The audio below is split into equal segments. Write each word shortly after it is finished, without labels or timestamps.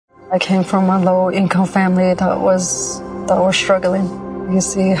I came from a low-income family that was struggling. You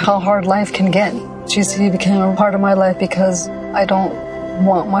see how hard life can get. GC became a part of my life because I don't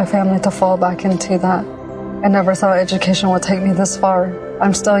want my family to fall back into that. I never thought education would take me this far.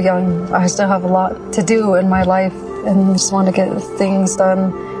 I'm still young. I still have a lot to do in my life and just want to get things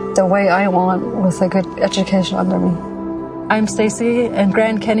done the way I want with a good education under me. I'm Stacy, and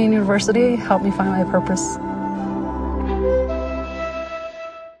Grand Canyon University helped me find my purpose.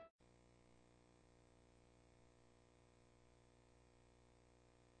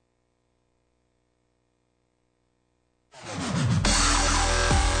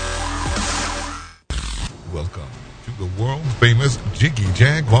 Welcome to the world-famous Jiggy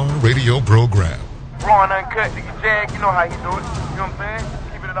Jaguar radio program. Raw and uncut, Jiggy Jag, you know how you do it. You know what I'm saying?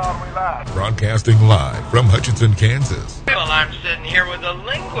 Keeping it all the way live. Broadcasting live from Hutchinson, Kansas. Well, I'm sitting here with a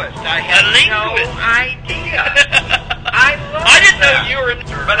linguist. I had no idea. I didn't know you were,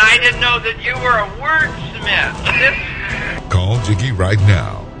 but I didn't know that you were a wordsmith. Call Jiggy right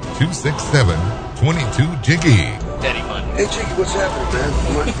now. 267-22-JIGGY. Daddy fun. Hey, Jiggy, what's happening, man?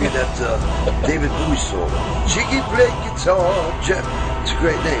 Reminds me of that David Bowie song. Jiggy play guitar. It's a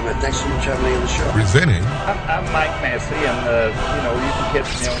great name, man. Thanks so much for having me on the show. Presenting. I'm Mike Massey, and, you can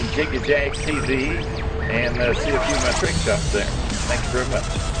catch me on Jiggy Jag TV and see a few of my trick shots there. Thank you very much.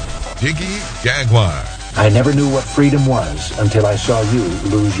 Jiggy Jaguar. I never knew what freedom was until I saw you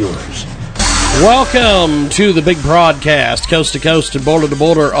lose yours. Welcome to the big broadcast, coast to coast and border to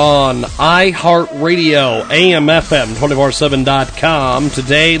border on iHeartRadio, AM/FM, 247.com.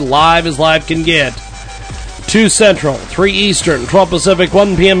 Today, live as live can get. 2 Central, 3 Eastern, 12 Pacific,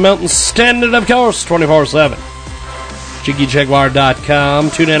 1 p.m. Mountain Standard, of course, 24/7. JiggyJaguar.com,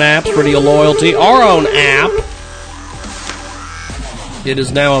 TuneIn apps, Radio Loyalty, our own app. It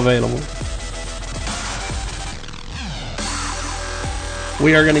is now available.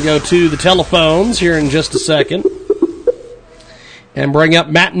 We are going to go to the telephones here in just a second and bring up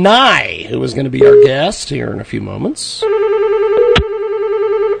Matt Nye, who is going to be our guest here in a few moments.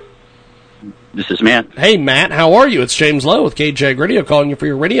 This is Matt. Hey, Matt, how are you? It's James Lowe with KJAG Radio calling you for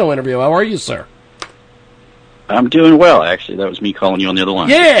your radio interview. How are you, sir? I'm doing well, actually. That was me calling you on the other line.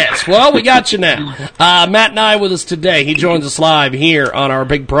 Yes, well, we got you now. Matt Nye with us today. He joins us live here on our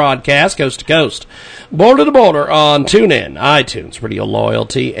big broadcast, coast to coast, border to border on TuneIn, iTunes, Radio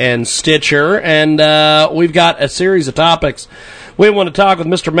Loyalty, and Stitcher. And we've got a series of topics we want to talk with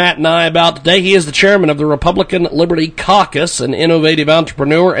Mr. Matt Nye about today. He is the chairman of the Republican Liberty Caucus, an innovative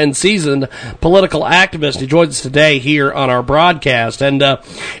entrepreneur and seasoned political activist. He joins us today here on our broadcast. And a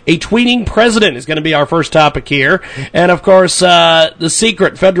tweeting president is going to be our first topic here. And, of course, the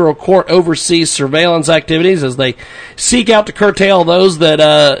secret federal court oversees surveillance activities as they seek out to curtail those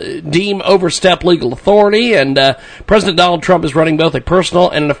that deem overstep legal authority. And President Donald Trump is running both a personal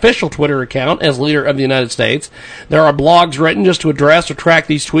and an official Twitter account as leader of the United States. There are blogs written just to address or track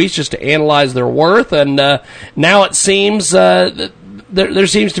these tweets, just to analyze their worth. And now it seems there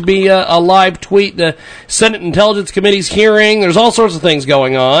seems to be a live tweet. The Senate Intelligence Committee's hearing. There's all sorts of things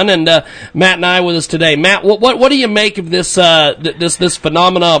going on. And Matt and I with us today. Matt, what do you make of this this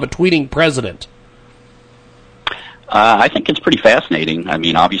phenomena of a tweeting president? I think it's pretty fascinating. I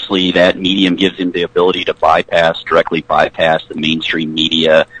mean, obviously that medium gives him the ability to directly bypass the mainstream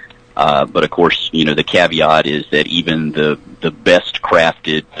media. But of course, the caveat is that even the best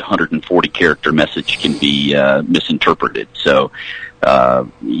crafted 140 character message can be misinterpreted. So,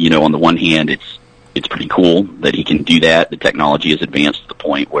 on the one hand, it's pretty cool that he can do that. The technology has advanced to the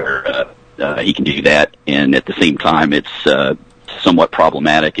point where he can do that, and at the same time, it's somewhat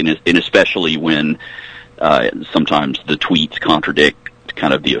problematic, and especially when sometimes the tweets contradict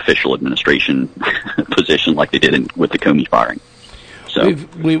kind of the official administration position, like they did with the Comey firing. So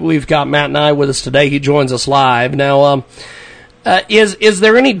we've got Matt Nye with us today. He joins us live now. Is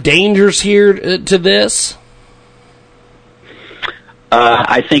there any dangers here to this?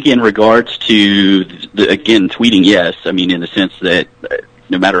 I think in regards to tweeting, yes. I mean, in the sense that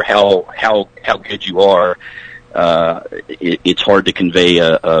no matter how good you are, it's hard to convey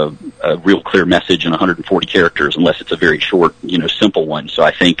a real clear message in 140 characters unless it's a very short, simple one. So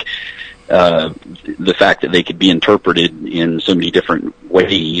I think the fact that they could be interpreted in so many different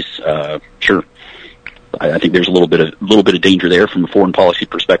ways, sure. I think there's a little bit of danger there from a foreign policy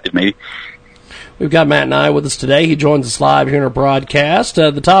perspective, maybe. We've got Matt Nye with us today. He joins us live here in our broadcast.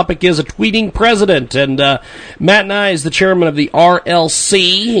 The topic is a tweeting president, and Matt Nye is the chairman of the RLC.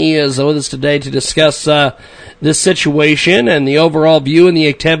 He is with us today to discuss this situation and the overall view and the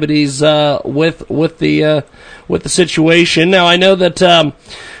activities with the situation. Now, I know that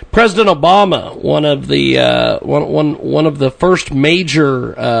President Obama, one of the first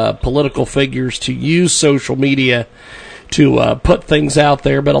major political figures to use social media to put things out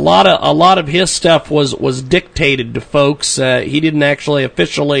there, but a lot of his stuff was dictated to folks. He didn't actually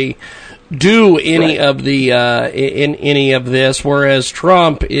officially do any of the in any of this, whereas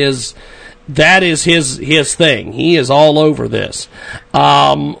Trump is his thing. He is all over this.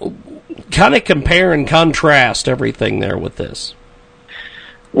 Kind of compare and contrast everything there with this.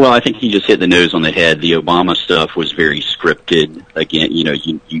 Well, I think he just hit the nose on the head. The Obama stuff was very scripted. Again,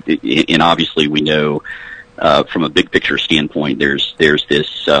 and obviously we know from a big picture standpoint, there's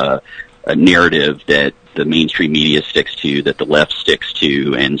this a narrative that the mainstream media sticks to, that the left sticks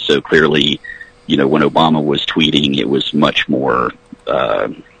to, and so clearly, when Obama was tweeting, it was much more,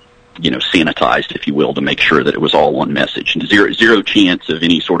 sanitized, if you will, to make sure that it was all one message, and zero chance of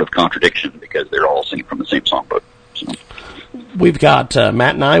any sort of contradiction because they're all singing from the same songbook. So. We've got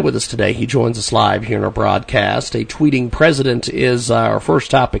Matt Nye with us today. He joins us live here in our broadcast. A tweeting president is our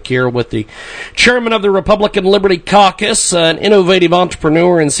first topic here with the chairman of the Republican Liberty Caucus, an innovative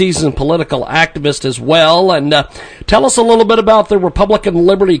entrepreneur and seasoned political activist as well. And tell us a little bit about the Republican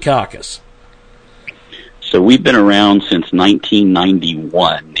Liberty Caucus. So we've been around since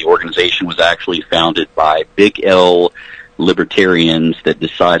 1991. The organization was actually founded by Big L libertarians that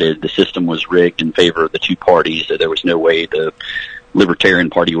decided the system was rigged in favor of the two parties, that there was no way the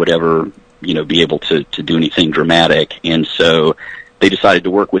Libertarian Party would ever, be able to do anything dramatic. And so they decided to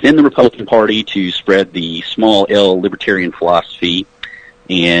work within the Republican Party to spread the small L libertarian philosophy.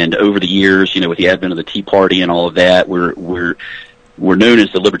 And over the years, with the advent of the Tea Party and all of that, we're known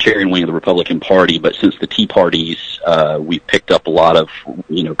as the libertarian wing of the Republican Party, but since the Tea Parties, we've picked up a lot of,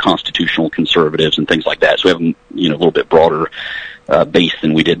 constitutional conservatives and things like that. So we have, a little bit broader base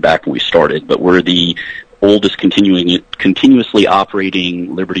than we did back when we started. But we're the oldest continuously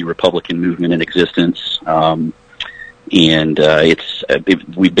operating liberty Republican movement in existence. We've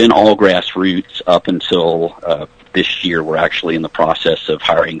been all grassroots up until this year. We're actually in the process of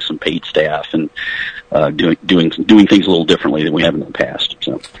hiring some paid staff and doing things a little differently than we have in the past.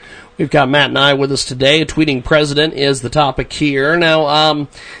 So we've got Matt Nye with us today. A tweeting president is the topic here. Now,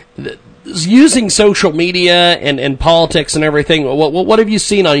 using social media and politics and everything, what have you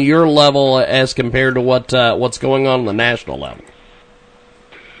seen on your level as compared to what's going on the national level?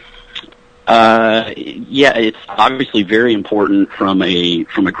 Yeah, it's obviously very important from a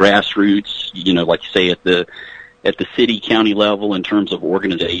grassroots, like you say at the city, county level in terms of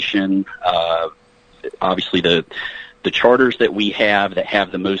organization. Obviously the charters that we have that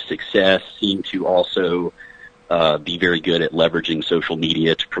have the most success seem to also be very good at leveraging social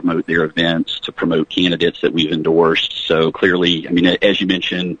media to promote their events, to promote candidates that we've endorsed. So clearly, as you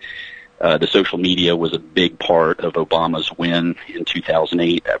mentioned, the social media was a big part of Obama's win in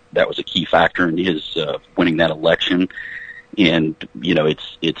 2008. That was a key factor in his winning that election. And,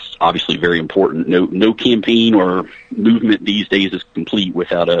 it's obviously very important. No campaign or movement these days is complete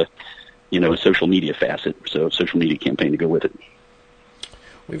without a social media facet. So social media campaign to go with it.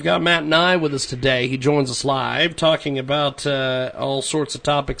 We've got Matt Nye with us today. He joins us live talking about all sorts of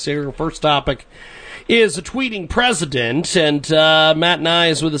topics here. First topic is a tweeting president, and Matt Nye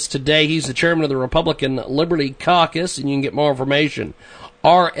is with us today. He's the chairman of the Republican Liberty Caucus, and you can get more information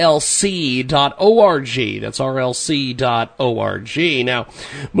rlc.org. That's rlc.org. Now,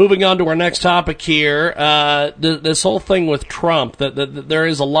 moving on to our next topic here, this whole thing with Trump, that there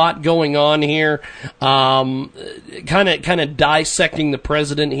is a lot going on here, kind of dissecting the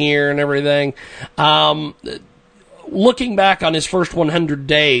president here and everything. Looking back on his first 100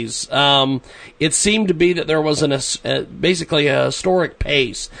 days, it seemed to be that there was basically a historic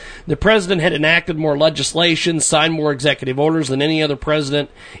pace. The president had enacted more legislation, signed more executive orders than any other president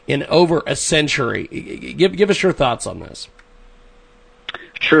in over a century. Give us your thoughts on this.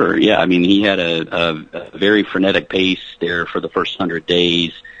 Sure. Yeah. He had a very frenetic pace there for the first 100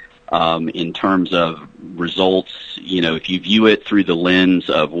 days. In terms of results, if you view it through the lens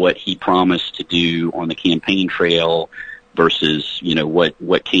of what he promised to do on the campaign trail versus,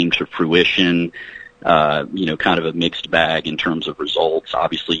 what came to fruition, kind of a mixed bag in terms of results.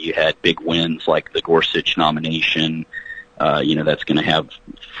 Obviously, you had big wins like the Gorsuch nomination, that's going to have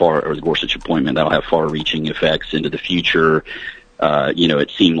the Gorsuch appointment, that'll have far-reaching effects into the future.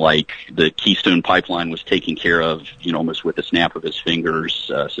 It seemed like the Keystone Pipeline was taken care of, almost with a snap of his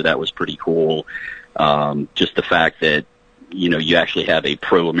fingers. So that was pretty cool. Just the fact that, you actually have a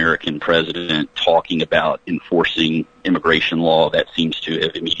pro-American president talking about enforcing immigration law, that seems to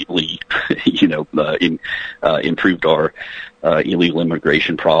have immediately, improved our illegal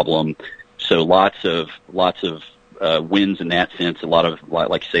immigration problem. So lots of wins in that sense,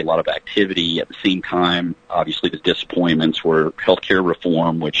 like you say, a lot of activity. At the same time, obviously the disappointments were healthcare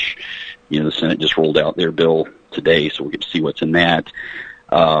reform, which, the Senate just rolled out their bill today, so we'll get to see what's in that.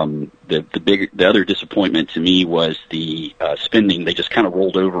 The other disappointment to me was the spending. They just kind of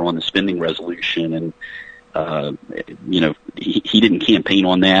rolled over on the spending resolution, and he didn't campaign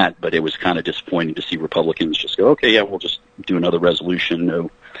on that, but it was kind of disappointing to see Republicans just go, okay, yeah, we'll just do another resolution,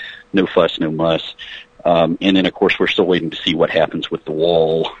 no fuss, no muss. And then, of course, we're still waiting to see what happens with the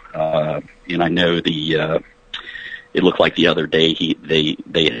wall. And I know it looked like the other day they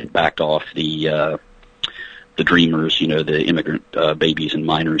had backed off the Dreamers, the immigrant babies and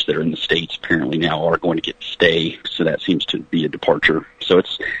minors that are in the States apparently now are going to get to stay. So that seems to be a departure. So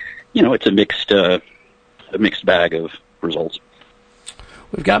it's, it's a mixed bag of results.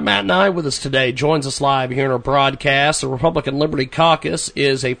 We've got Matt Nye with us today, joins us live here in our broadcast. The Republican Liberty Caucus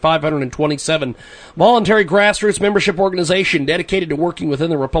is a 527 voluntary grassroots membership organization dedicated to working within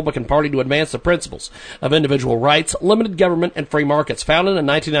the Republican Party to advance the principles of individual rights, limited government, and free markets. Founded in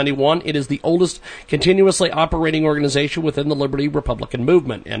 1991, it is the oldest continuously operating organization within the Liberty Republican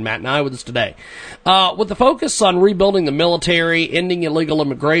movement. And Matt Nye with us today. With the focus on rebuilding the military, ending illegal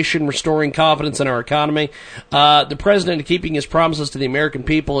immigration, restoring confidence in our economy, the president keeping his promises to the American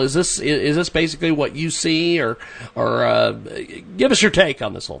people. Is this basically what you see, or give us your take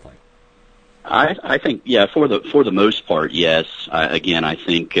on this whole thing? I think, yeah, for the most part, yes. I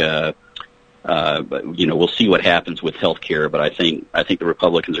think we'll see what happens with healthcare, but I think the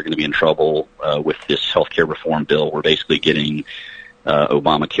Republicans are going to be in trouble with this healthcare reform bill. We're basically getting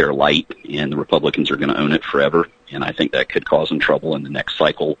Obamacare light, and the Republicans are going to own it forever, and I think that could cause them trouble in the next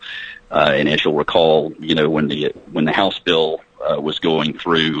cycle. And as you'll recall, when the House bill was going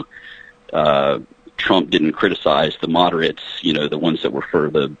through, Trump didn't criticize the moderates, the ones that were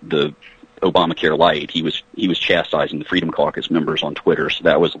for the Obamacare light. He was chastising the Freedom Caucus members on Twitter, so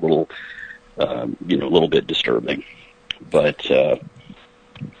that was a little bit disturbing. But I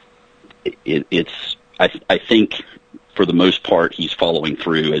think for the most part he's following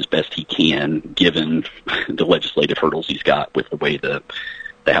through as best he can, given the legislative hurdles he's got with the way the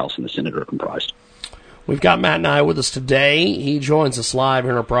House and the Senate are comprised. We've got Matt Nye with us today. He joins us live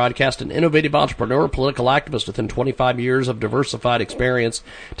in our broadcast, an innovative entrepreneur, political activist within 25 years of diversified experience,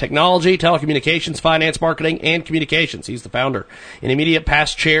 technology, telecommunications, finance, marketing, and communications. He's the founder and immediate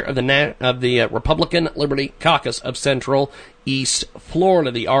past chair of the Republican Liberty Caucus of Central East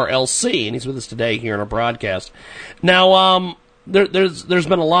Florida, the RLC, and he's with us today here in our broadcast. Now, there's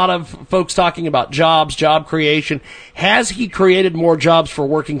been a lot of folks talking about jobs, job creation. Has he created more jobs for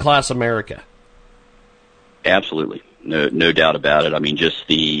working class America? Absolutely. No doubt about it. I mean, just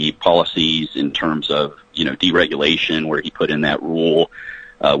the policies in terms of, deregulation, where he put in that rule,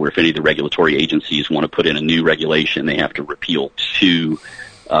 where if any of the regulatory agencies want to put in a new regulation, they have to repeal two.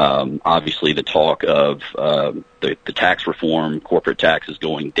 Obviously the talk of, the tax reform, corporate taxes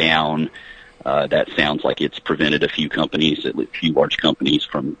going down, that sounds like it's prevented a few large companies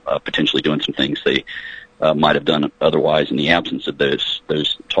from, potentially doing some things they might have done otherwise in the absence of those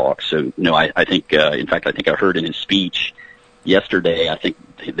talks. So no, I think in fact I think I heard in his speech yesterday, I think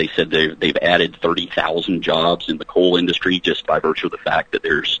they said they've added 30,000 jobs in the coal industry just by virtue of the fact that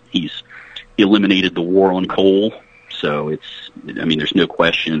he's eliminated the war on coal. So there's no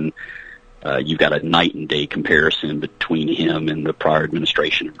question you've got a night and day comparison between him and the prior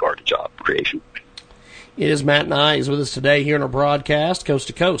administration in regard to job creation. It is Matt Nye. He's with us today here in our broadcast, coast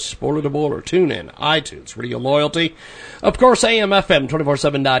to coast, border to border, TuneIn, iTunes, Radio Loyalty, of course,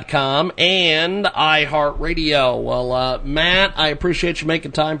 AMFM247.com, and iHeartRadio. Well, Matt, I appreciate you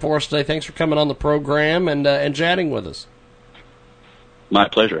making time for us today. Thanks for coming on the program and chatting with us. My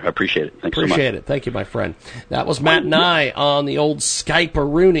pleasure. I appreciate it. Thanks so much. Appreciate it. Thank you, my friend. That was Matt Nye on the old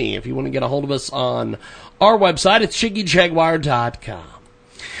Skype-a-rooney. If you want to get a hold of us on our website, it's JiggyJaguar.com.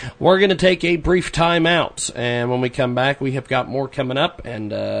 We're going to take a brief time out, and when we come back, we have got more coming up,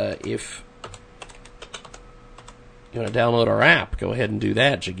 and if you want to download our app, go ahead and do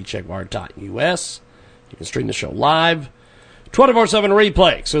that, JiggyJaguar.us. You can stream the show live, 24/7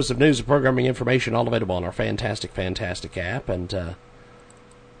 replay, exclusive news and programming information, all available on our fantastic app, and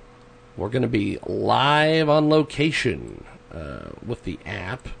we're going to be live on location with the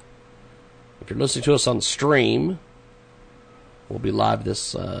app. If you're listening to us on the stream, we'll be live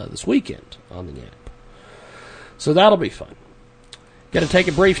this weekend on the app. So that'll be fun. Got to take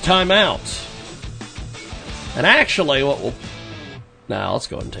a brief time out. And actually, let's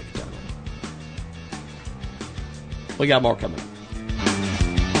go ahead and take a time out. We got more coming up.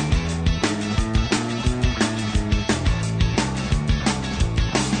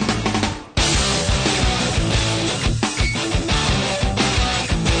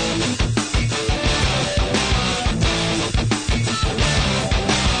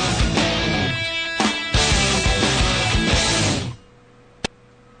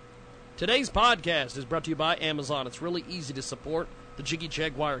 Today's podcast is brought to you by Amazon. It's really easy to support the Jiggy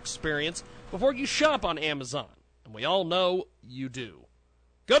Jaguar experience before you shop on Amazon. And we all know you do.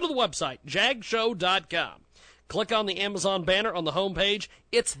 Go to the website, jagshow.com. Click on the Amazon banner on the homepage.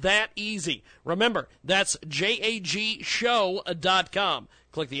 It's that easy. Remember, that's jagshow.com.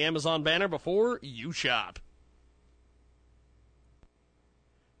 Click the Amazon banner before you shop.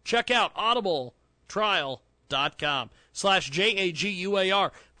 Check out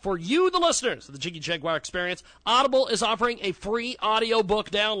audibletrial.com/JAGUAR. For you, the listeners of the Jiggy Jaguar experience, Audible is offering a free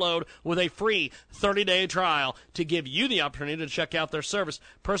audiobook download with a free 30-day trial to give you the opportunity to check out their service.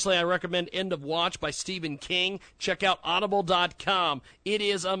 Personally, I recommend End of Watch by Stephen King. Check out audible.com. It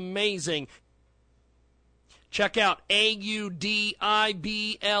is amazing. Check out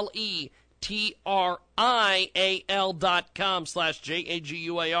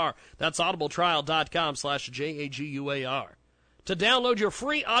audibletrial.com/JAGUAR. That's audibletrial.com/JAGUAR. To download your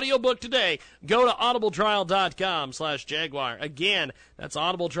free audiobook today, go to audibletrial.com/Jaguar. Again, that's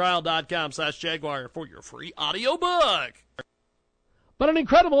audibletrial.com/Jaguar for your free audiobook. But an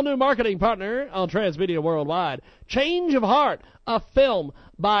incredible new marketing partner on Transmedia Worldwide, Change of Heart, a film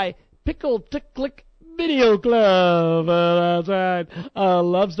by Pickle Ticklick Video Club. That's right. A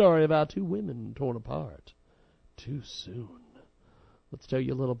love story about two women torn apart too soon. Let's tell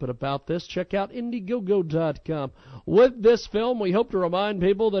you a little bit about this. Check out Indiegogo.com. With this film, we hope to remind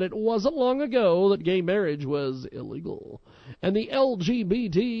people that it wasn't long ago that gay marriage was illegal, and the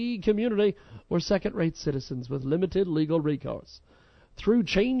LGBT community were second-rate citizens with limited legal recourse. Through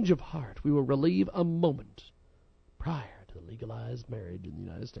Change of Heart, we will relieve a moment prior to the legalized marriage in the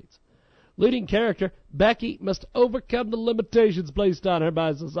United States. Leading character, Becky, must overcome the limitations placed on her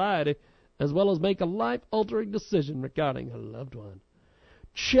by society, as well as make a life-altering decision regarding her loved one.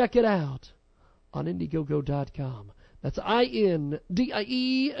 Check it out on Indiegogo.com. That's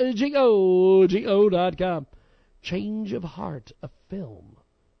INDIEGOGO.com. Change of Heart, a film.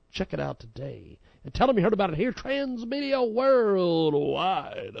 Check it out today. And tell them you heard about it here, Transmedia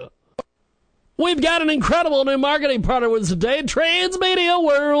Worldwide. We've got an incredible new marketing partner with us today, Transmedia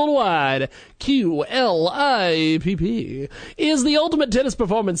Worldwide. QLIPP is the ultimate tennis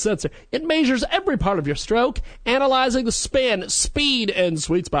performance sensor. It measures every part of your stroke, analyzing the spin, speed, and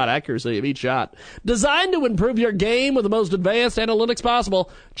sweet spot accuracy of each shot. Designed to improve your game with the most advanced analytics possible,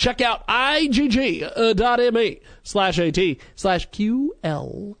 check out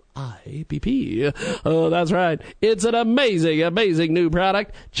igg.me/AT/QLIPP. Oh, that's right. It's an amazing, amazing new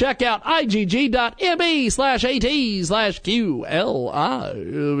product. Check out igg.me/AT/QLIPP.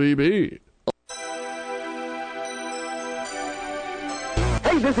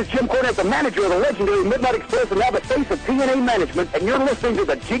 Hey, this is Jim Cornette, the manager of the legendary Midnight Express and now the face of TNA Management, and you're listening to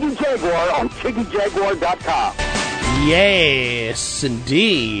the Jiggy Jaguar on JiggyJaguar.com. Yes,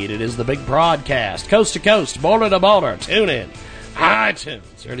 indeed. It is the big broadcast. Coast to coast, border to border. Tune in.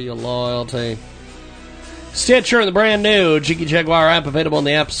 iTunes, Radio Loyalty. Stitcher and the brand new Jiggy Jaguar app available in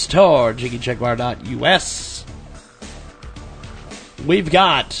the App Store, JiggyJaguar.us. We've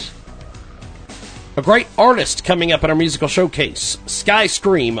got a great artist coming up at our musical showcase,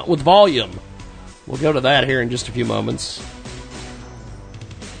 Skyscream with Volume. We'll go to that here in just a few moments.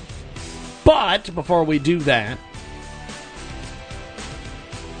 But before we do that,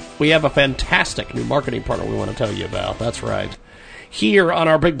 we have a fantastic new marketing partner we want to tell you about. That's right. Here on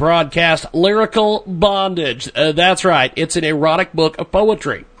our big broadcast, Lyrical Bondage. That's right. It's an erotic book of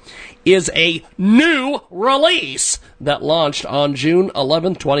poetry. Is a new release that launched on June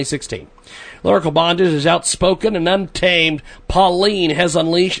 11th, 2016. Lyrical Bondage is outspoken and untamed. Pauline has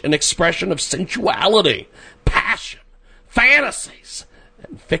unleashed an expression of sensuality, passion, fantasies,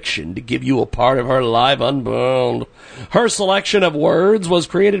 and fiction to give you a part of her life unbound. Her selection of words was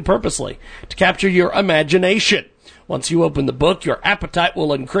created purposely to capture your imagination. Once you open the book, your appetite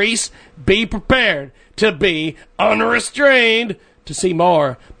will increase. Be prepared to be unrestrained. To see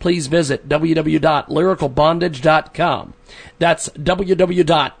more, please visit www.lyricalbondage.com. That's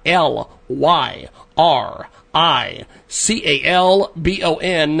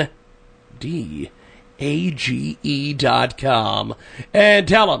And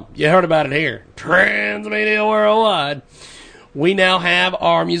tell them you heard about it here. Transmedia Worldwide. We now have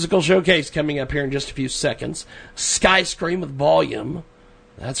our musical showcase coming up here in just a few seconds. Skyscream with Volume.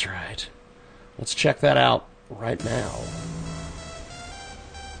 That's right. Let's check that out right now.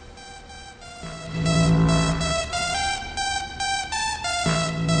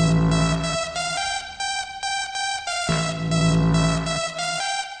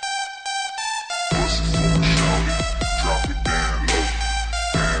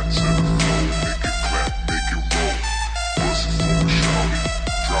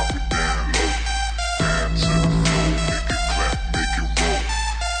 Drop it down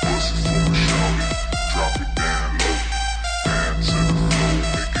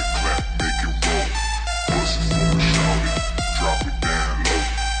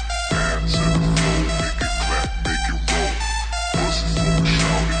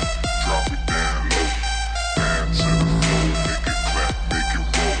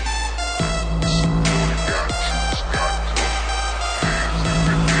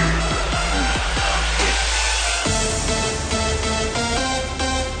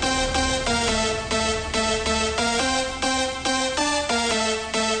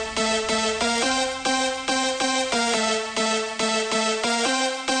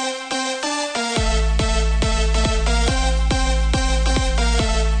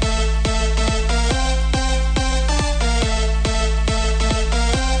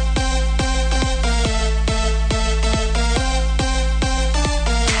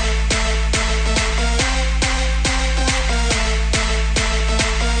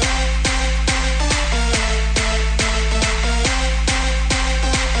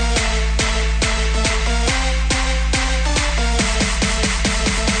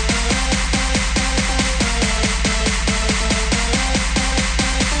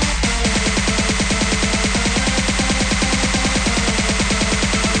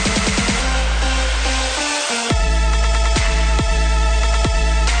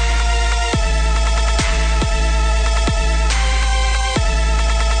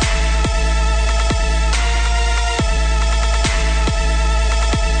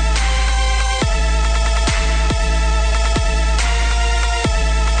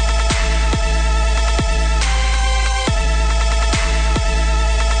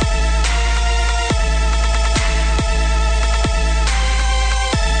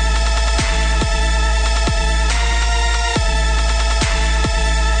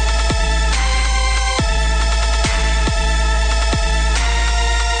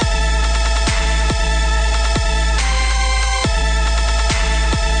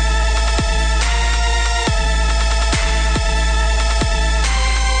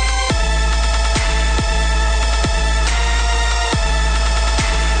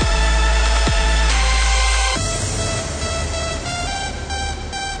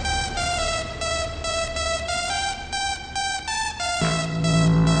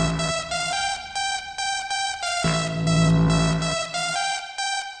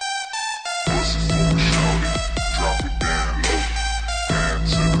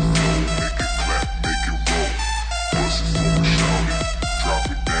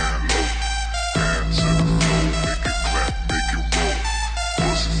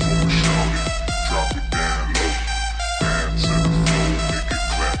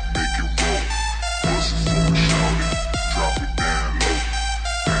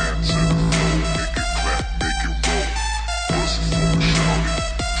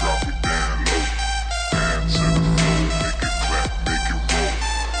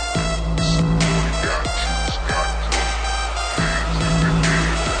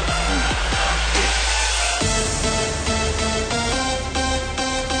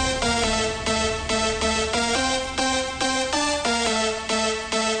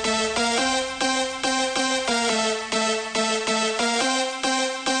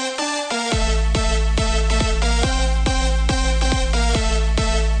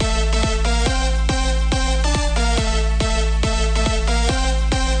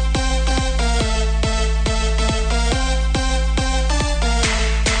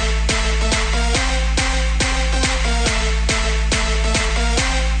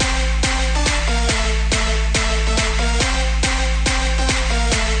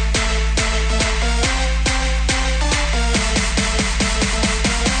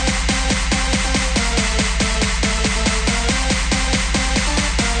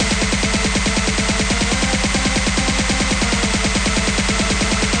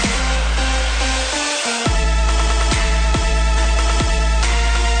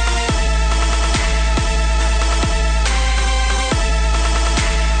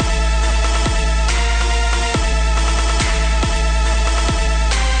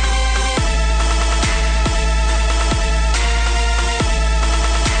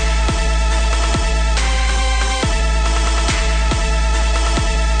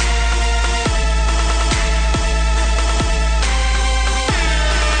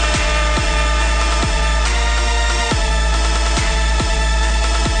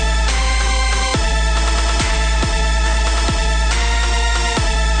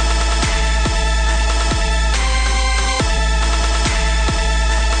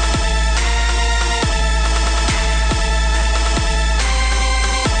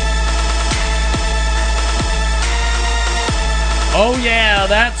yeah,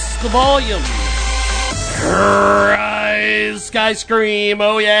 that's the volume. Rise, Sky Scream.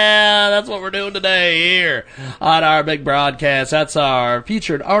 Oh, yeah, that's what we're doing today here on our big broadcast. That's our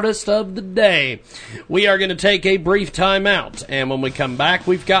featured artist of the day. We are going to take a brief time out, and when we come back,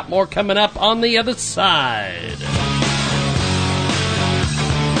 we've got more coming up on the other side.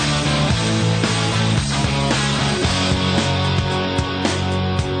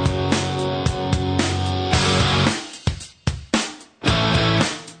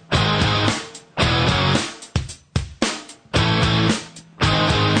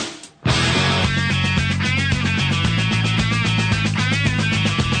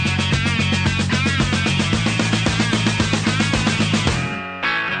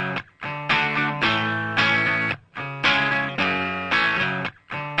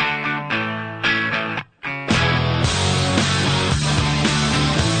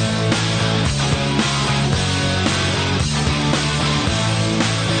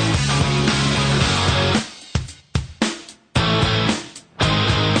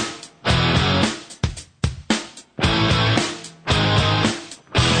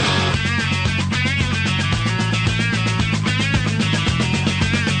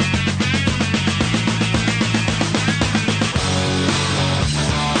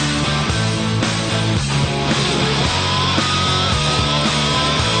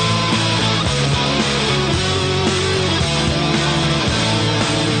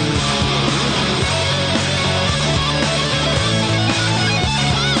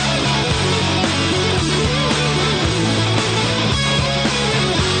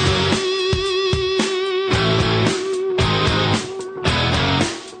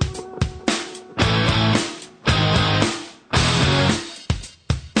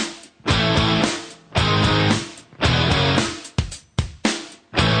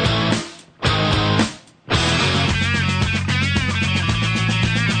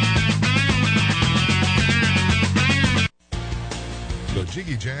 The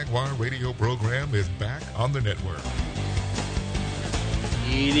Jiggy Jaguar radio program is back on the network.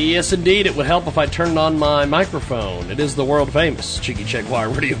 Yes, indeed. It would help if I turned on my microphone. It is the world-famous Jiggy Jaguar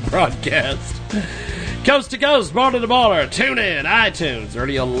radio broadcast. Coast to coast, border to border, tune in, iTunes,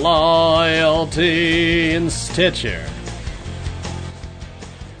 Radio Loyalty, and Stitcher.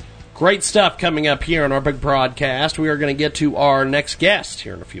 Great stuff coming up here on our big broadcast. We are going to get to our next guest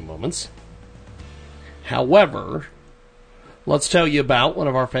here in a few moments. However, let's tell you about one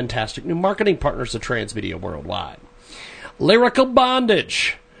of our fantastic new marketing partners at Transmedia Worldwide. Lyrical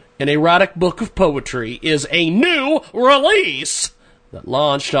Bondage, an erotic book of poetry, is a new release that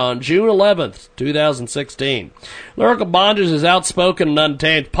launched on June 11th, 2016. Lyrical Bondage is outspoken and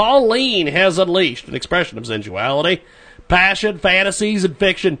untamed. Pauline has unleashed an expression of sensuality, passion, fantasies, and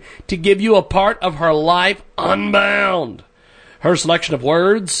fiction to give you a part of her life unbound. Her selection of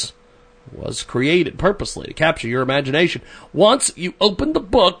words was created purposely to capture your imagination. Once you open the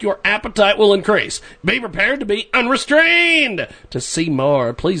book, your appetite will increase. Be prepared to be unrestrained. To see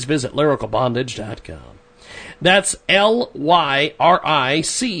more, please visit lyricalbondage.com. That's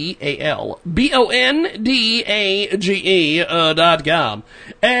lyricalbondage.com.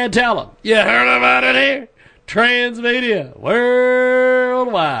 And tell them you heard about it here. Transmedia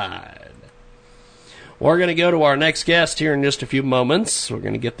Worldwide. We're going to go to our next guest here in just a few moments. We're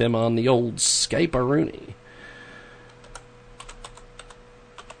going to get them on the old Skype-a-rooney.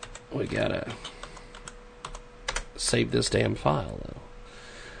 We got to save this damn file, though.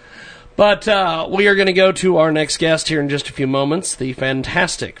 But we are going to go to our next guest here in just a few moments. The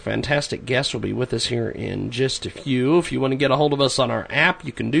fantastic, fantastic guest will be with us here in just a few. If you want to get a hold of us on our app,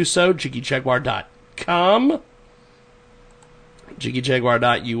 you can do so, JiggyJaguar.com.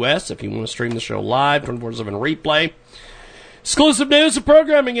 JiggyJaguar.us if you want to stream the show live, 24/7 replay. Exclusive news and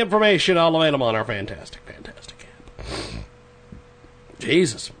programming information all available on our fantastic, fantastic app.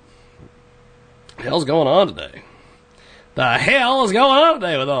 Jesus. What the hell's going on today? The hell is going on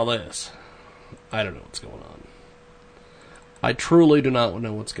today with all this? I don't know what's going on. I truly do not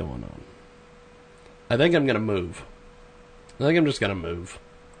know what's going on. I think I'm going to move. I think I'm just going to move.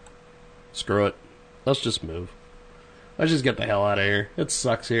 Screw it. Let's just move. Let's just get the hell out of here. It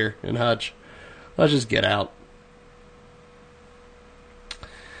sucks here in Hutch. Let's just get out.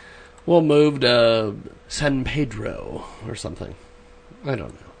 We'll move to San Pedro or something. I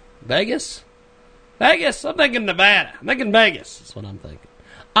don't know. Vegas? Vegas? I'm thinking Nevada. I'm thinking Vegas. That's what I'm thinking.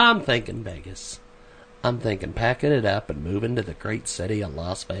 I'm thinking Vegas. I'm thinking packing it up and moving to the great city of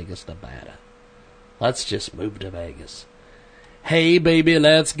Las Vegas, Nevada. Let's just move to Vegas. Hey, baby,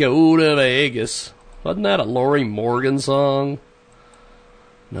 let's go to Vegas. Wasn't that a Lori Morgan song?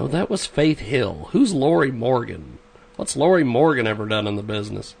 No, that was Faith Hill. Who's Lori Morgan? What's Lori Morgan ever done in the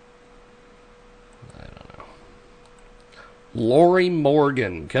business? I don't know. Lori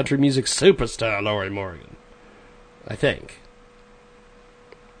Morgan, country music superstar Lori Morgan. I think.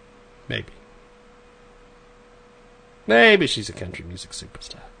 Maybe she's a country music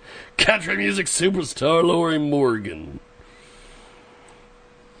superstar. Country music superstar Lori Morgan.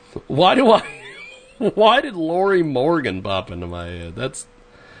 Why did Lori Morgan pop into my head?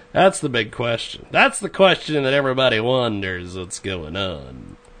 That's the big question. That's the question that everybody wonders what's going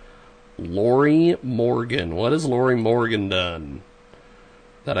on. Lori Morgan. What has Lori Morgan done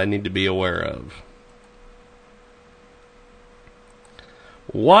that I need to be aware of?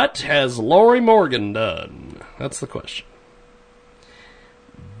 What has Lori Morgan done? That's the question.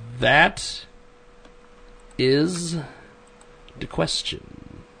 That is the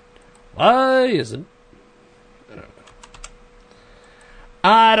question. Why isn't? I don't know.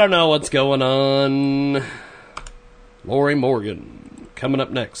 I don't know what's going on. Lori Morgan. Coming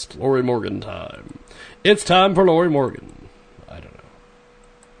up next. Lori Morgan time. It's time for Lori Morgan. I don't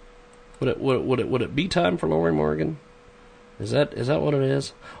know. Would it be time for Lori Morgan? Is that what it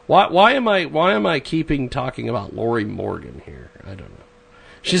is? Why am I keeping talking about Lori Morgan here? I don't know.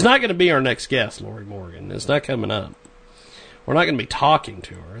 She's not going to be our next guest, Lori Morgan. It's not coming up. We're not going to be talking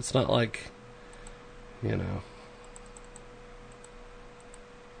to her. It's not like, you know,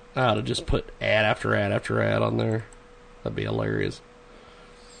 I ought to just put ad after ad after ad on there. That'd be hilarious.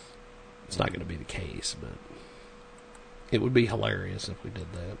 It's not going to be the case, but it would be hilarious if we did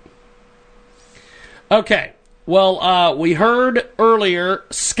that. Okay. Well, we heard earlier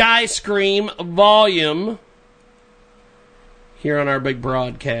Sky Scream Volume here on our big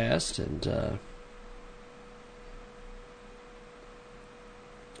broadcast, and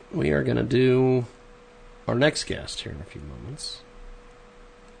we are going to do our next guest here in a few moments.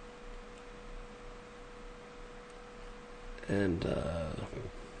 And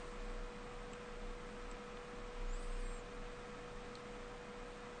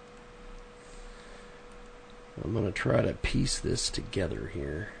I'm going to try to piece this together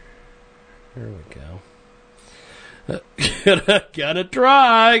here. There we go. Gotta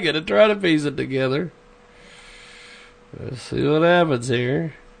try to piece it together. Let's see what happens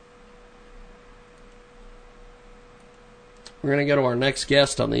here. We're going to go to our next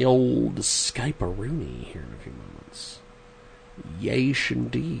guest on the old Skype-a-rooney here in a few moments. Yeesh,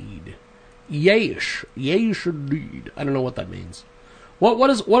 indeed. Yeesh indeed. I don't know what that means. What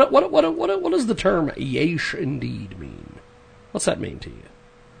does the term yeesh indeed mean? What's that mean to you?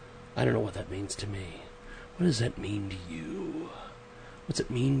 I don't know what that means to me. What does that mean to you? What's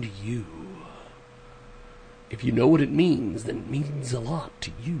it mean to you? If you know what it means, then it means a lot to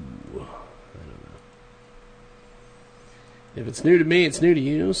you. I don't know. If it's new to me, it's new to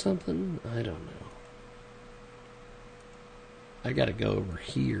you, something? I don't know. I gotta go over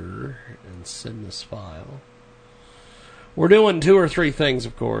here and send this file. We're doing 2 or 3 things,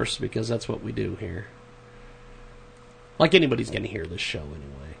 of course, because that's what we do here. Like anybody's going to hear this show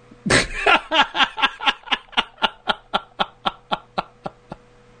anyway.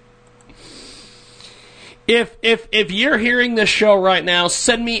 If you're hearing this show right now,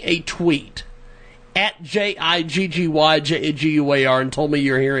 send me a tweet at JIGGYJAGUAR and tell me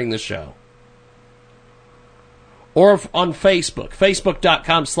you're hearing the show. Or on Facebook,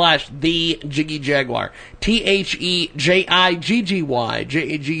 facebook.com/TheJiggyJaguar.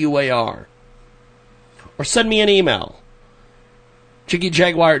 TheJiggyJaguar. Or send me an email,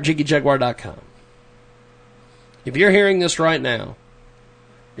 JiggyJaguar@JiggyJaguar.com. If you're hearing this right now,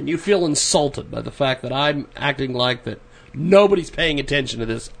 and you feel insulted by the fact that I'm acting like that nobody's paying attention to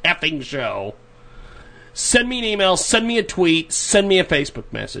this effing show, send me an email, send me a tweet, send me a Facebook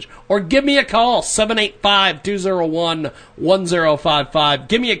message, or give me a call, 785-201-1055.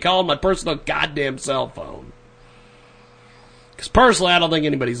 Give me a call on my personal goddamn cell phone. Because personally, I don't think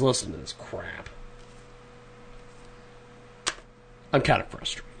anybody's listening to this crap. I'm kind of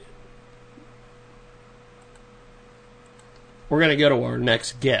frustrated. We're going to go to our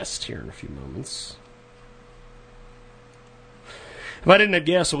next guest here in a few moments. If I didn't have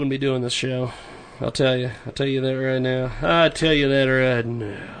guests, I wouldn't be doing this show. I'll tell you that right now. I don't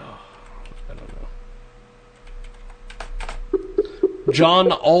know.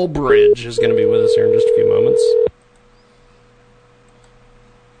 John Albridge is going to be with us here in just a few moments.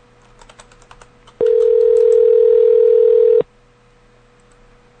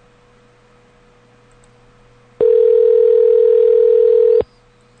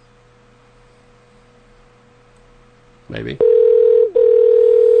 Maybe.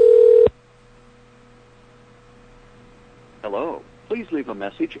 Hello. Please leave a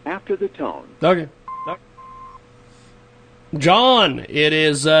message after the tone. Okay. John, it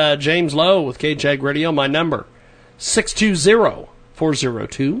is James Lowe with KJAG Radio. My number,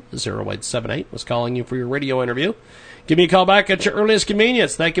 620-402-0878, was calling you for your radio interview. Give me a call back at your earliest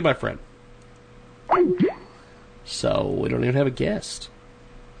convenience. Thank you, my friend. So, we don't even have a guest.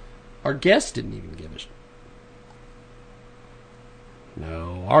 Our guest didn't even give a shit.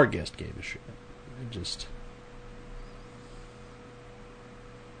 No, our guest gave a shit. It just...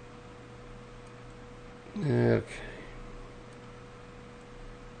 Okay.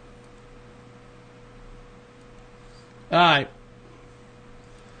 Alright.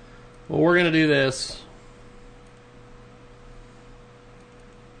 Well, we're going to do this.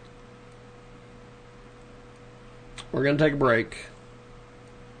 We're going to take a break.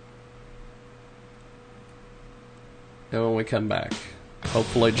 And when we come back,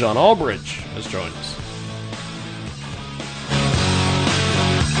 hopefully John Albridge has joined us.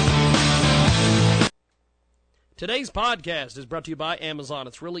 Today's podcast is brought to you by Amazon.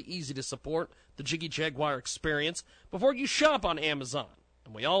 It's really easy to support the Jiggy Jaguar experience before you shop on Amazon.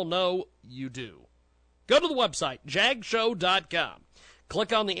 And we all know you do. Go to the website, jagshow.com.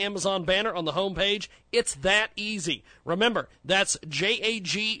 Click on the Amazon banner on the homepage. It's that easy. Remember, that's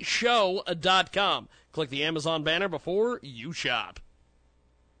jagshow.com. Click the Amazon banner before you shop.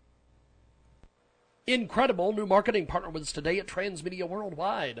 Incredible new marketing partner with us today at Transmedia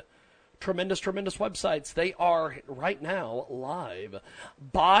Worldwide. Tremendous websites. They are right now live.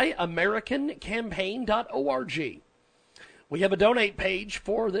 BuyAmericanCampaign.org. We have a donate page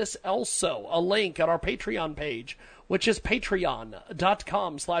for this also. A link on our Patreon page, which is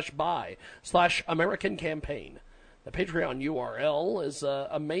patreon.com/buy/AmericanCampaign. The Patreon URL is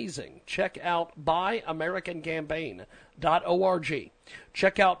amazing. Check out BuyAmericanCampaign.org.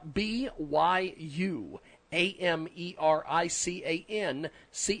 Check out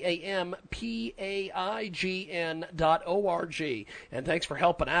BuyAmericanCampaign.org. And thanks for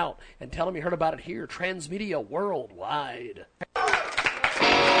helping out. And tell them you heard about it here, Transmedia Worldwide.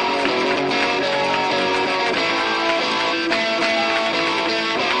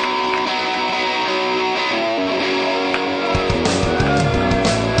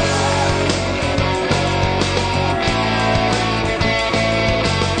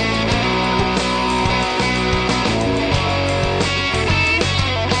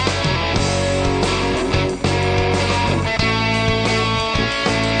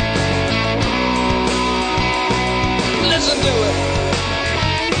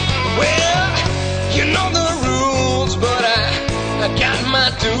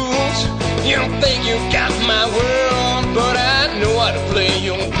 Tools. You don't think you got my world, but I know how to play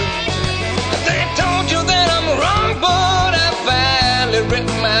your blues. They told you that I'm wrong, but I finally read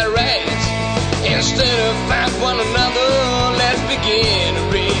my rights. Instead of fight one another, let's begin to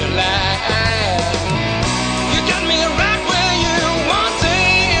realize you got me right where you want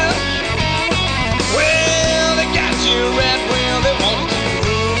it. Well, they got you right where they want you.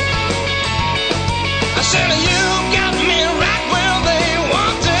 I said you got me right where they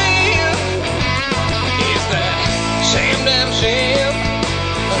want it. It's that same damn shame.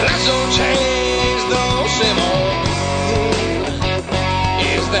 Let's don't change those same old rules.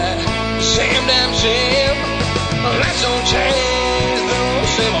 It's that same damn shame. Let's don't change those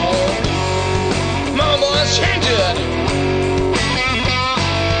same old rules. Come on, boys, change it.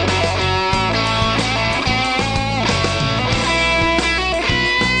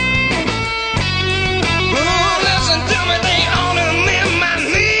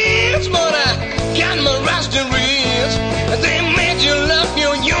 They made you love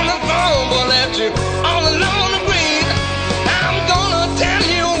your uniform, but left you all alone to breathe. I'm gonna tell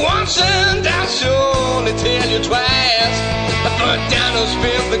you once and I'll surely tell you twice. Put down those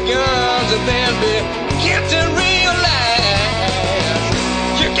filthy guns and then begin to realize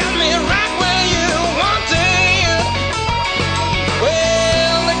you got me right where you want it.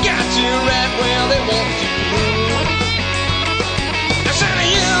 Well, they got you right where they want you. I said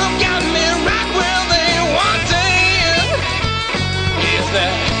you got me right where they want it.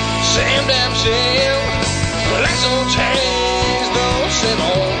 That same damn shame. Let's don't change those same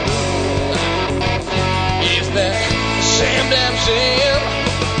old rules. It's that same damn shame.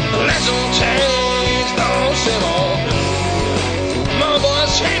 Let's don't change those same old rules. Come on,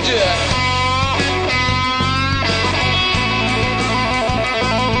 boys, change it.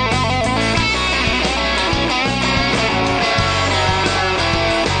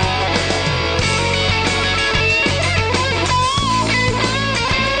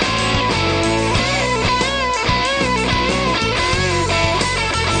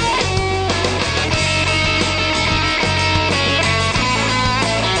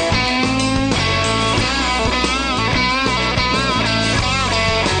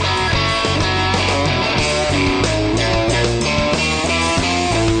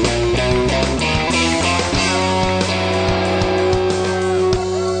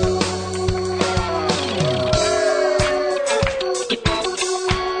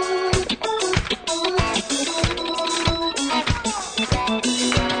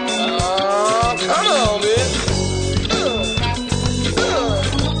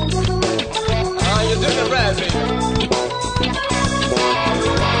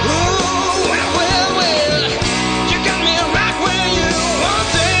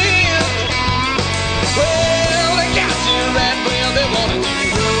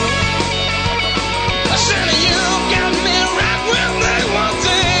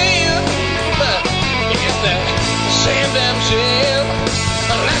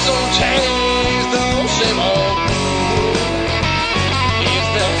 Let's don't change the same old groove. It's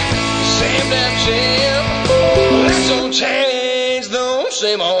the same damn shit. Let's don't change the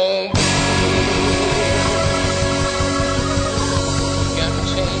same old groove. Got to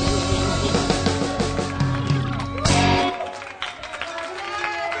change.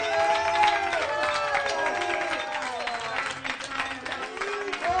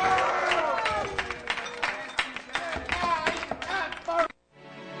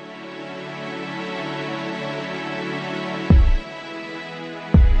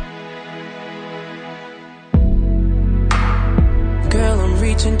 Girl, I'm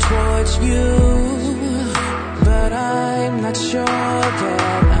reaching towards you, but I'm not sure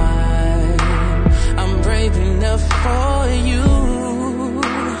that I'm brave enough for you.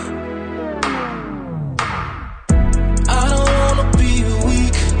 I don't wanna be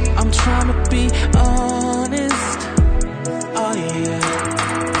weak, I'm trying to be honest. Oh yeah,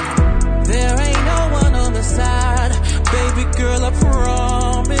 there ain't no one on the side, baby girl, I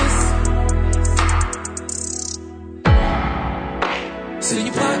promise. So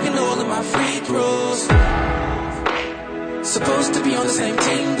you blocking all of my free throws. Supposed to be on the same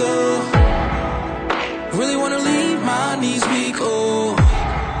team though. Really wanna leave my knees weak, oh.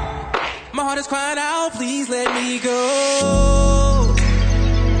 My heart is crying out, please let me go.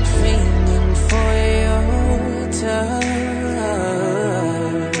 Feeling for your touch.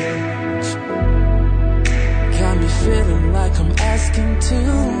 Got me feeling like I'm asking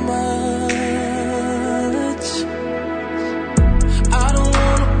too much. I don't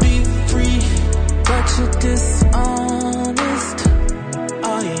wanna be free, but you're dishonest.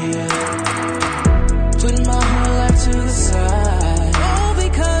 Oh yeah, putting my whole life to the side. Oh,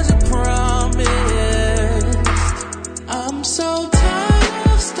 because you promised. I'm so tired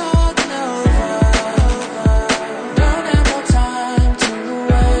of starting over. Don't have no time to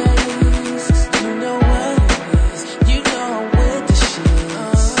waste. You know what it is. You know I'm with the shit.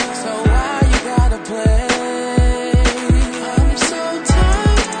 So why you gotta play? I'm so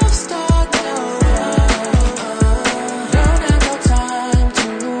tired of starting over. Don't have no time to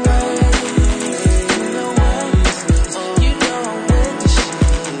waste. You know what it is. You know I'm with the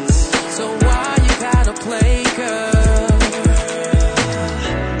shit. So why you gotta play, girl?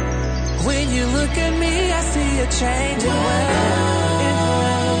 When you look at me, I see a change in way. It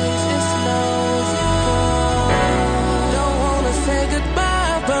hurts, it slows you fall. Don't wanna say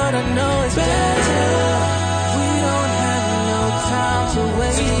goodbye, but I know it's better. We don't have no time to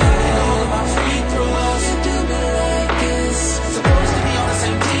waste. All of my free throws, you do me like this. Supposed to be on the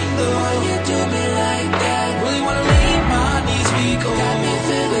same team though. Why you do me like that? Really wanna leave my knees weak, oh. Got me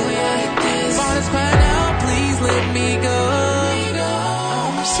feeling like this. Heart is crying out, please let me go.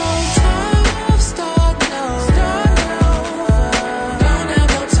 I'm so tired of starting over. Don't have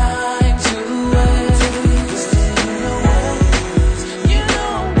no time to waste. You know what it is. You know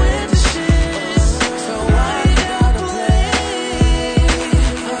I'm with the shit. So why you gotta play?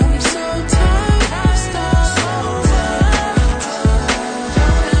 I'm so tired of starting over.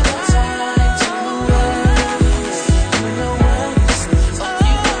 Don't have no time to waste. You know what it is.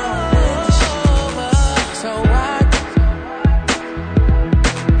 You know I'm with the shit. So why?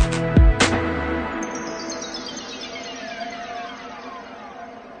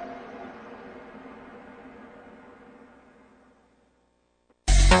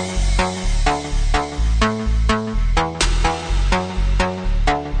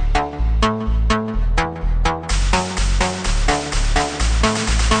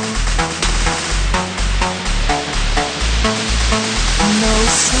 No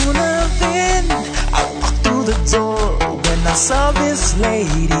sooner than I walked through the door when I saw this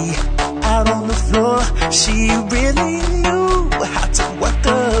lady out on the floor. She really knew how to work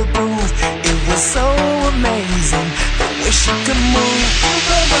the groove. It was so amazing the way she could move. You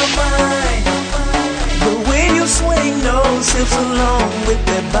blow my mind. The way you swing those hips along with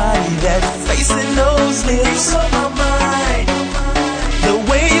that body, that face and those lips. You blow my mind. The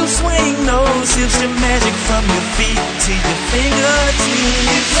way you swing those hips, the magic from your feet to your fingertips.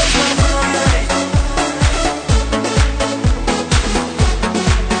 It blows my mind.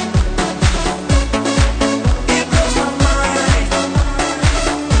 It blows my mind.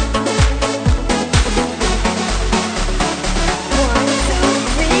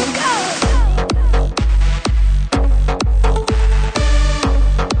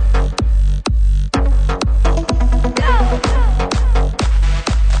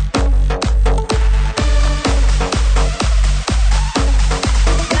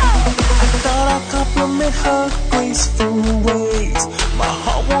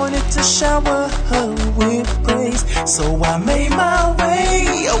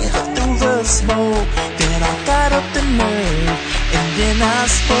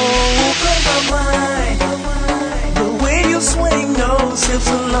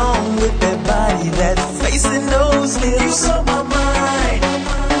 that face and those lips. You blow my mind.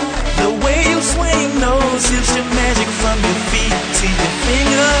 The way you swing those hips, your magic from your feet to your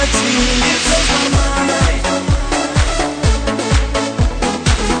fingertips. It blows my mind.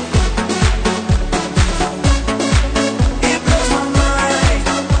 It blows my mind.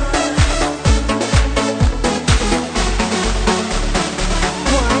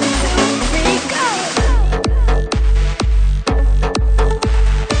 One, two, three, go.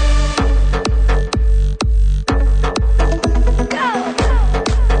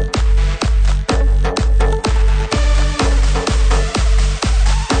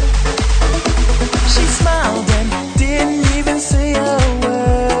 She smiled and didn't even say a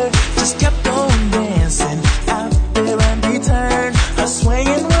word. Just kept on dancing out there and returned. Her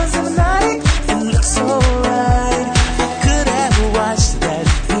swaying was hypnotic and looked so right. I could have watched that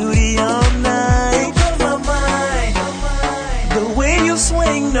beauty all night. Blow my mind. The way you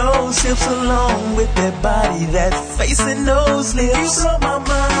swing those hips along with that body, that face and those lips. You blow my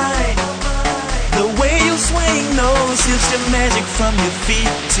mind. The way you swing those hips, your magic from your feet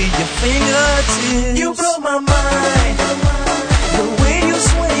to your fingertips. You blow my mind. The way you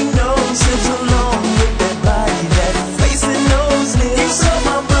swing those hips along with that body, that face and those lips. You blow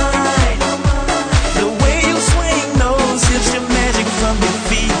my mind. The way you swing those hips, your magic from your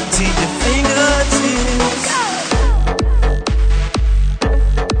feet to your fingertips.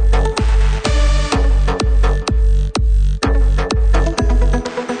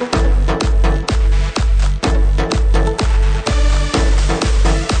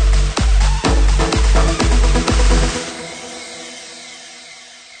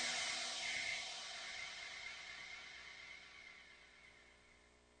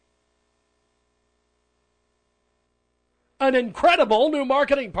 An incredible new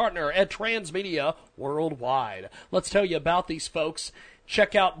marketing partner at Transmedia Worldwide. Let's tell you about these folks.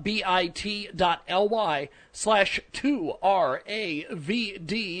 Check out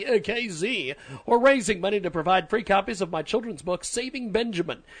bit.ly/2RAVDKZ. We're raising money to provide free copies of my children's book, Saving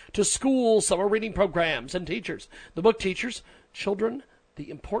Benjamin, to school summer reading programs and teachers. The book teaches children the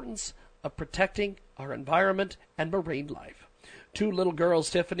importance of protecting our environment and marine life. Two little girls,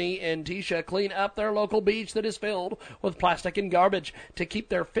 Tiffany and Tisha, clean up their local beach that is filled with plastic and garbage to keep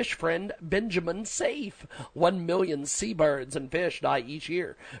their fish friend Benjamin safe. 1 million seabirds and fish die each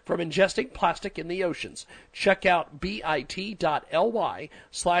year from ingesting plastic in the oceans. Check out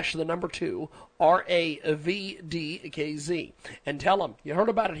bit.ly/2RAVDKZ and tell them you heard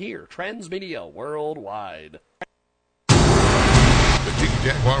about it here. Transmedia Worldwide. The Jiggy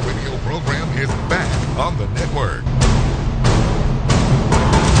Jaguar radio program is back on the network.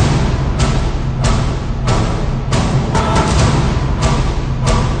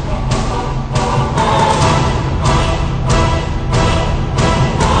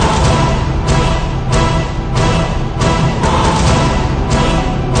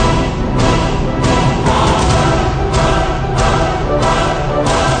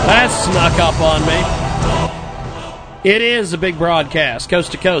 That snuck up on me. It is a big broadcast,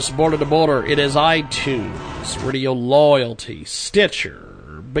 coast to coast, border to border. It is iTunes, Radio Loyalty,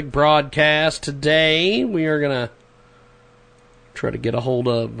 Stitcher. Big broadcast today. We are going to try to get a hold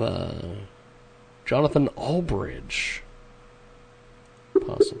of Jonathan Albridge.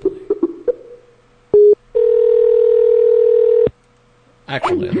 Possibly.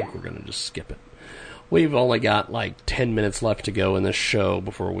 Actually, I think we're going to just skip it. We've only got like 10 minutes left to go in this show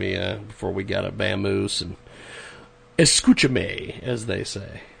before we got to vamoose and escúchame, as they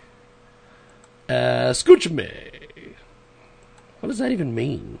say. Escúchame. What does that even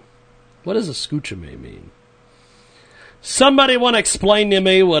mean? What does escúchame mean? Somebody want to explain to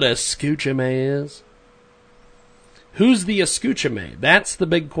me what escúchame is? Who's the escúchame? That's the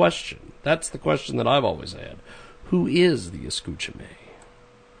big question. That's the question that I've always had. Who is the escúchame?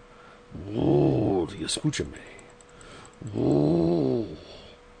 Oh, the escúchame. Oh.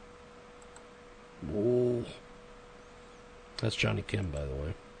 Oh. That's Johnny Kim, by the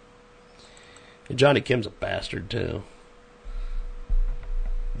way. And Johnny Kim's a bastard, too.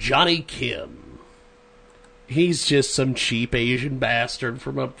 Johnny Kim. He's just some cheap Asian bastard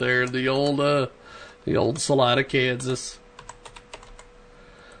from up there in the old Salina, Kansas.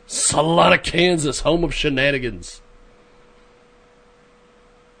 Salina, Kansas, home of shenanigans.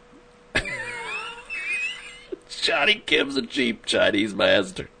 Johnny Kim's a cheap Chinese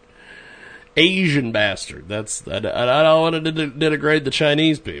bastard. Asian bastard. I don't want to denigrate the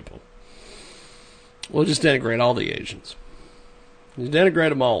Chinese people. We'll just denigrate all the Asians. Just denigrate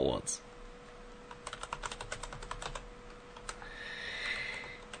them all at once.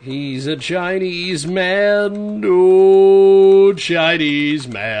 He's a Chinese man, oh, Chinese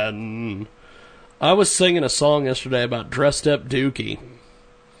man. I was singing a song yesterday about dressed up Dookie.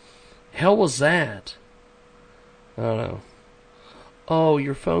 Hell was that? I don't know. Oh,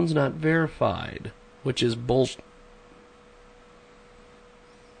 your phone's not verified, which is bullshit.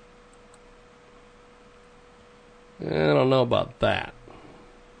 I don't know about that.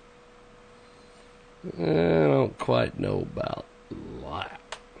 I don't quite know about that.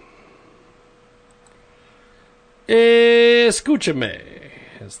 Escúchame,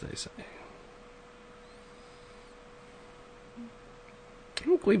 as they say. I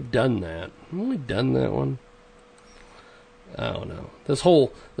think we've done that. Haven't we done that one? I don't know. This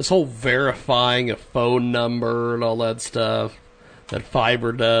whole verifying a phone number and all that stuff that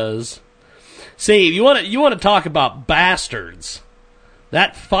fiber does. See, you want to talk about bastards.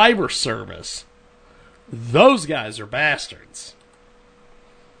 That fiber service, those guys are bastards.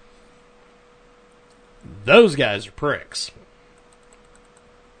 Those guys are pricks.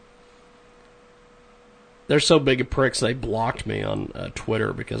 They're so big of pricks they blocked me on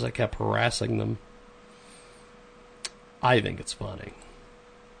Twitter because I kept harassing them. I think it's funny.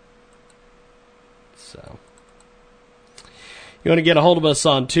 So, you want to get a hold of us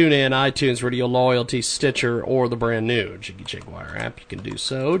on TuneIn, iTunes, Radio Loyalty, Stitcher, or the brand new Jiggy Jaguar app. You can do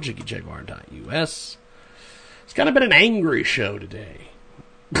so, jiggyjaguar.us. It's kind of been an angry show today.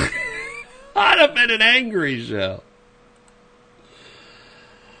 I'd have been an angry show.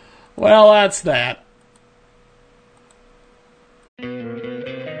 Well, that's that.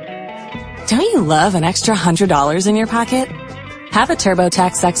 Don't you love an extra $100 in your pocket? Have a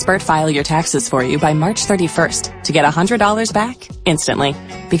TurboTax expert file your taxes for you by March 31st to get $100 back instantly.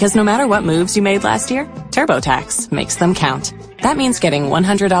 Because no matter what moves you made last year, TurboTax makes them count. That means getting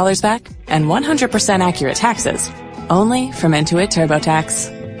 $100 back and 100% accurate taxes. Only from Intuit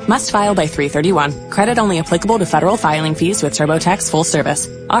TurboTax. Must file by 3/31. Credit only applicable to federal filing fees with TurboTax full service.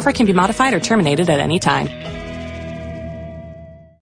 Offer can be modified or terminated at any time.